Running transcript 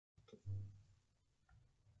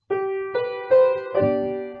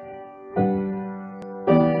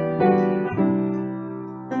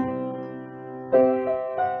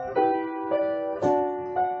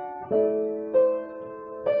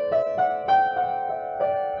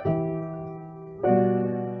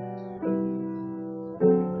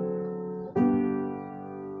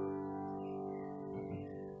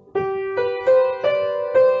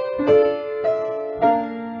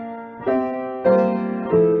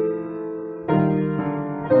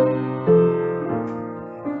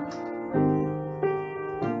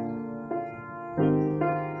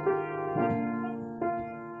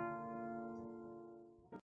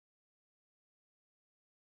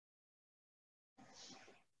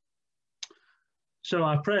So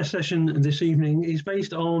our prayer session this evening is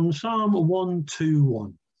based on Psalm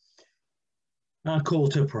 121, our call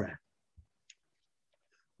to prayer.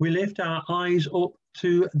 We lift our eyes up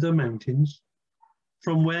to the mountains.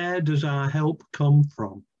 From where does our help come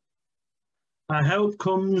from? Our help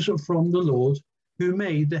comes from the Lord, who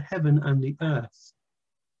made the heaven and the earth.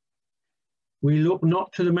 We look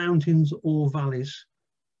not to the mountains or valleys,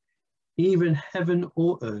 even heaven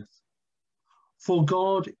or earth, for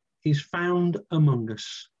God is found among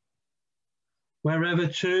us. Wherever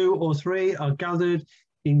two or three are gathered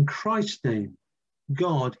in Christ's name,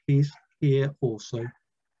 God is here also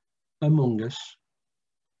among us.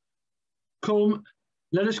 Come,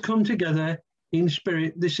 let us come together in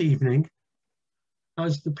spirit this evening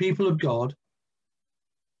as the people of God,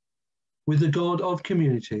 with the God of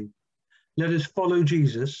community. Let us follow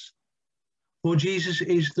Jesus, for Jesus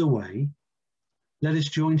is the way. Let us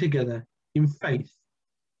join together in faith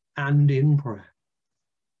and in prayer.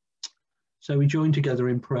 So we join together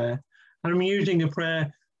in prayer, and I'm using a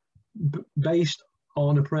prayer based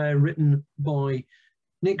on a prayer written by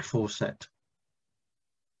Nick Fawcett.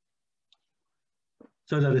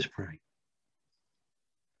 So let us pray.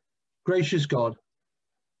 Gracious God,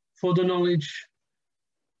 for the knowledge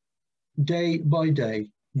day by day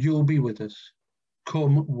you'll be with us,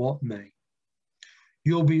 come what may.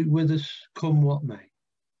 You'll be with us, come what may.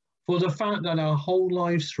 For the fact that our whole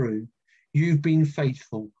lives through, you've been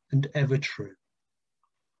faithful and ever true.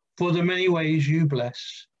 For the many ways you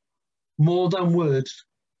bless, more than words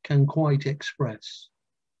can quite express.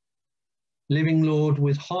 Living Lord,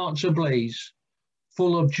 with hearts ablaze,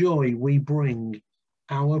 full of joy we bring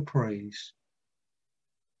our praise.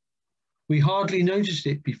 We hardly noticed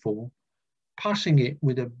it before, passing it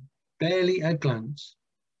with barely a glance,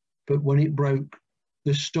 but when it broke,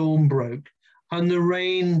 the storm broke, and the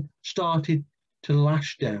rain started to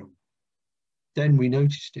lash down. Then we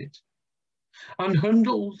noticed it, and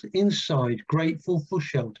huddled inside, grateful for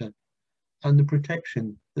shelter and the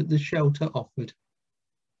protection that the shelter offered.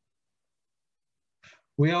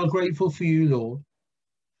 We are grateful for you, Lord,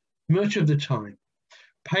 much of the time,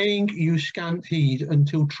 paying you scant heed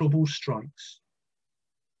until trouble strikes,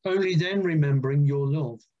 only then remembering your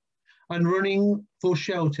love and running for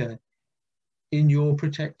shelter in your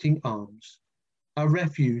protecting arms, a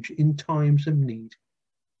refuge in times of need.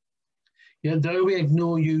 Yet though we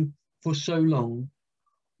ignore you for so long,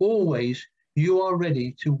 always you are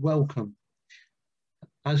ready to welcome,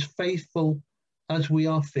 as faithful as we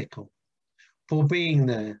are fickle, for being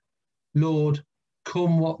there. Lord,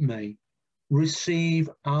 come what may, receive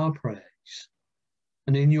our praise,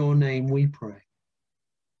 and in your name we pray.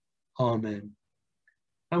 Amen.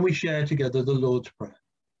 And we share together the Lord's Prayer,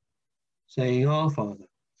 saying, Our Father,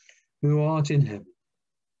 who art in heaven,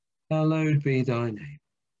 hallowed be thy name.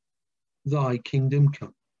 Thy kingdom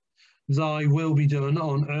come, thy will be done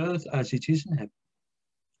on earth as it is in heaven.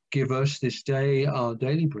 Give us this day our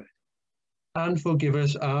daily bread, and forgive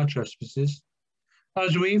us our trespasses,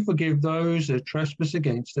 as we forgive those that trespass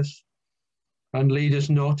against us. And lead us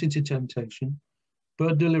not into temptation,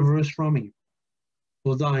 but deliver us from evil.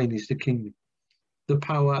 For thine is the kingdom, the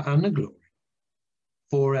power and the glory,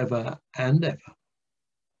 forever and ever.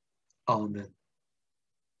 Amen.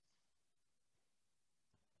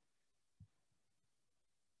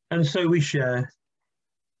 And so we share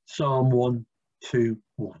Psalm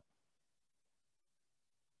 121.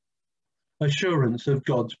 Assurance of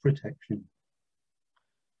God's protection.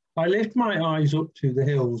 I lift my eyes up to the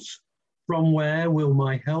hills. From where will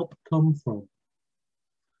my help come from?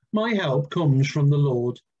 My help comes from the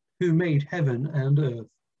Lord, who made heaven and earth.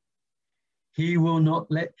 He will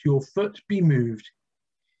not let your foot be moved.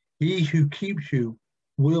 He who keeps you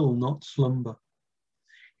will not slumber.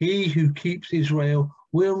 He who keeps Israel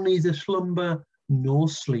will neither slumber nor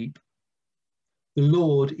sleep. The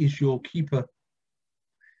Lord is your keeper.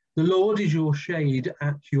 The Lord is your shade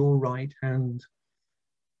at your right hand.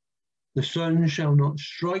 The sun shall not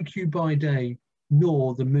strike you by day,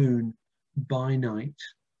 nor the moon by night.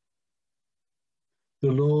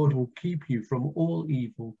 The Lord will keep you from all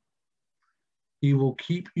evil. He will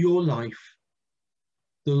keep your life.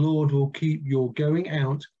 The Lord will keep your going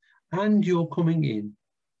out and your coming in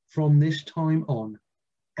from this time on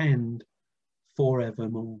and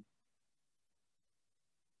forevermore.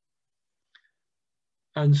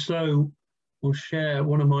 And so we'll share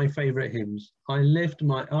one of my favourite hymns. I lift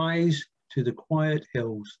my eyes to the quiet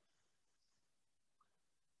hills.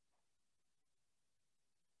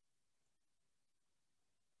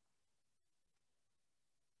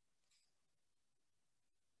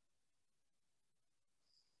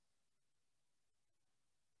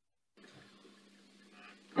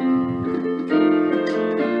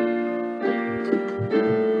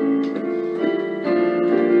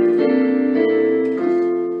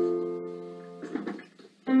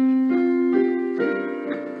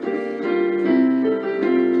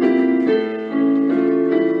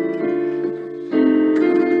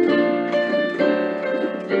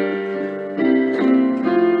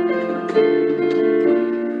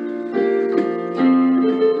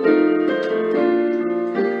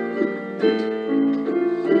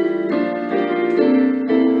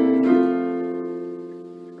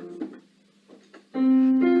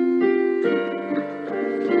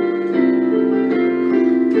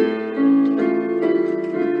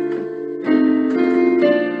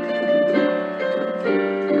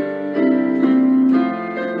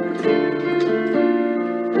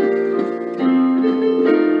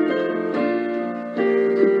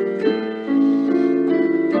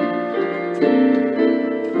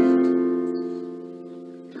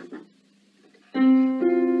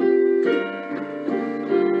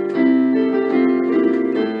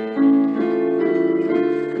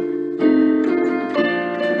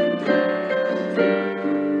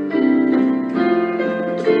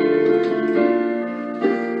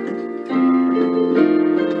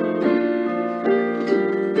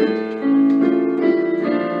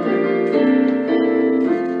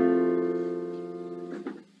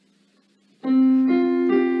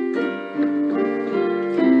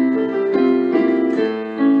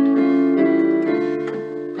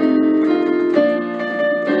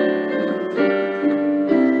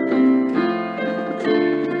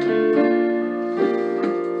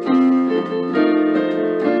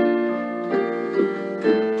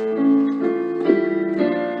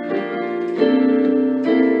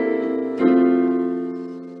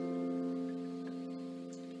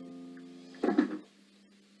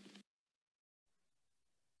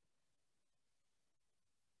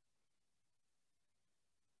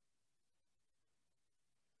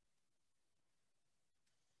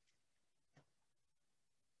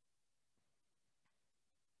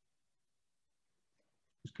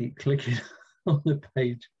 Just keep clicking on the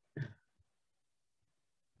page.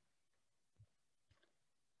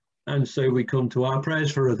 And so we come to our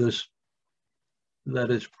prayers for others.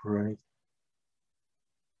 Let us pray.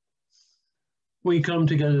 We come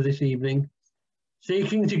together this evening,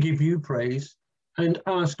 seeking to give you praise and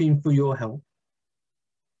asking for your help.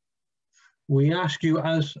 We ask you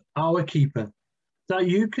as our keeper that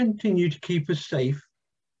you continue to keep us safe,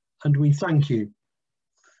 and we thank you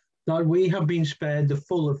that we have been spared the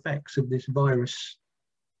full effects of this virus.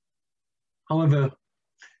 However,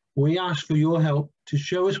 we ask for your help to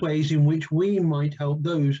show us ways in which we might help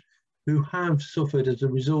those who have suffered as a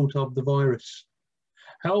result of the virus.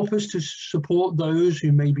 Help us to support those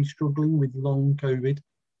who may be struggling with long COVID,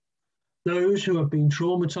 those who have been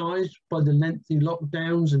traumatized by the lengthy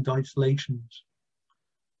lockdowns and isolations,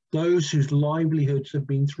 those whose livelihoods have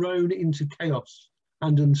been thrown into chaos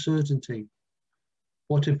and uncertainty,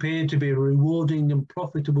 what appeared to be rewarding and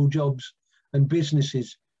profitable jobs and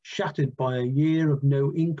businesses shattered by a year of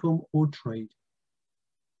no income or trade.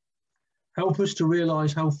 Help us to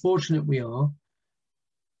realise how fortunate we are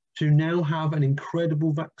to now have an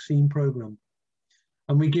incredible vaccine programme.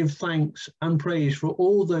 And we give thanks and praise for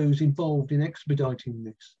all those involved in expediting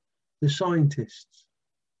this, the scientists,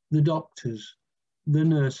 the doctors, the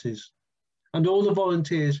nurses, and all the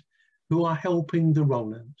volunteers who are helping the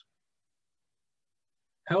rollout.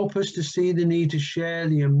 Help us to see the need to share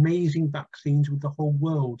the amazing vaccines with the whole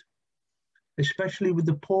world, especially with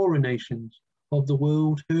the poorer nations of the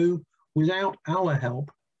world who, without our help,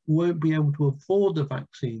 won't be able to afford the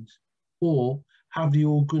vaccines or have the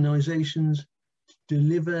organisations to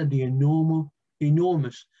deliver the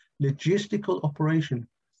enormous logistical operation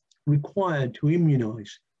required to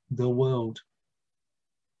immunise the world.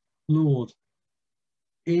 Lord,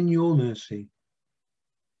 in your mercy,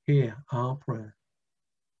 hear our prayer.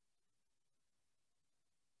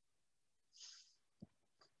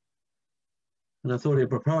 And I thought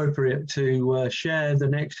it appropriate to share the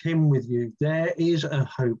next hymn with you. There is a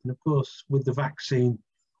hope. And of course, with the vaccine,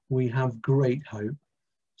 we have great hope.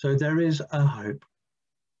 So there is a hope.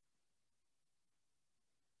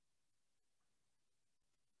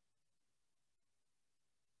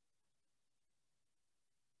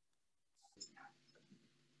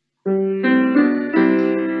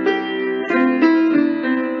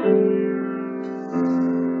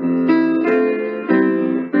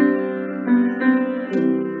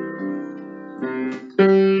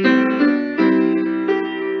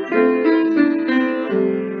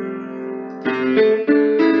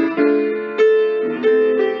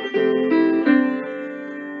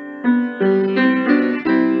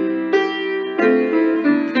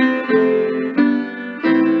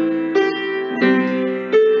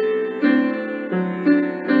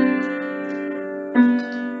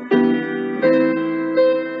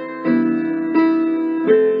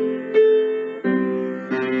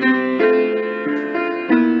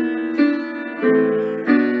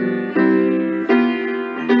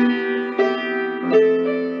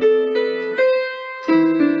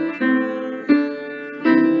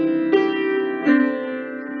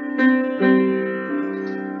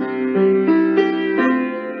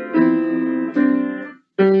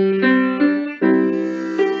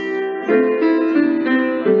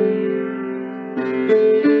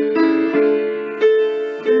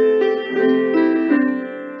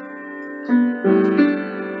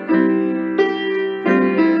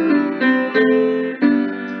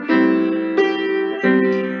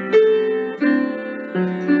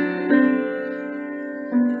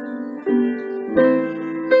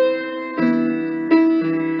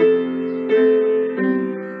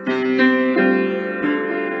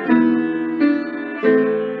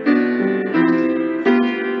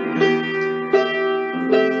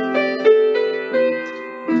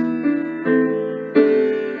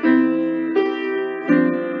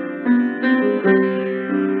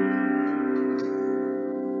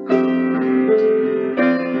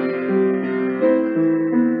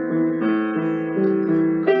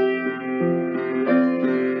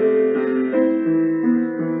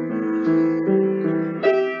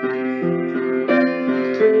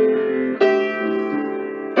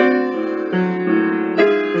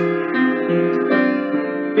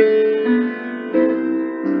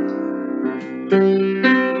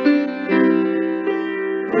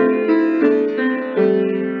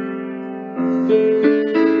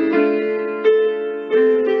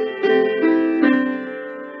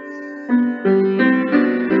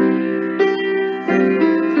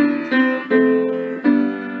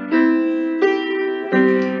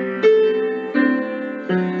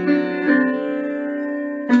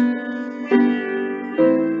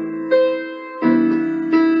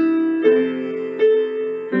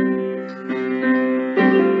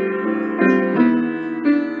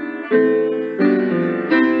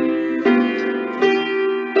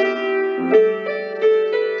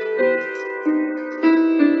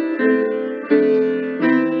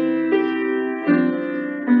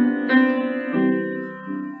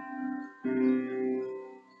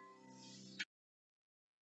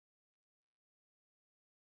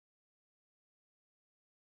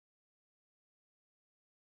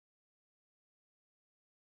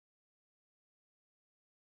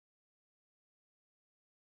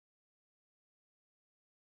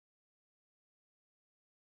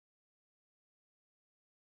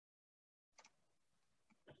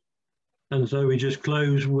 And so we just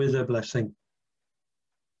close with a blessing.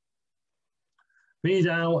 Be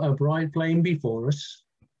thou a bright flame before us.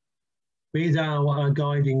 Be thou a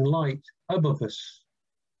guiding light above us.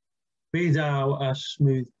 Be thou a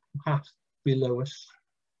smooth path below us.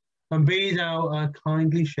 And be thou a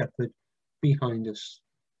kindly shepherd behind us,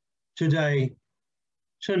 today,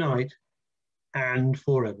 tonight, and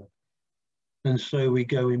forever. And so we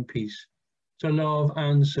go in peace to love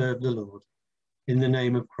and serve the Lord. In the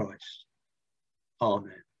name of Christ.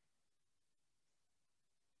 Amen.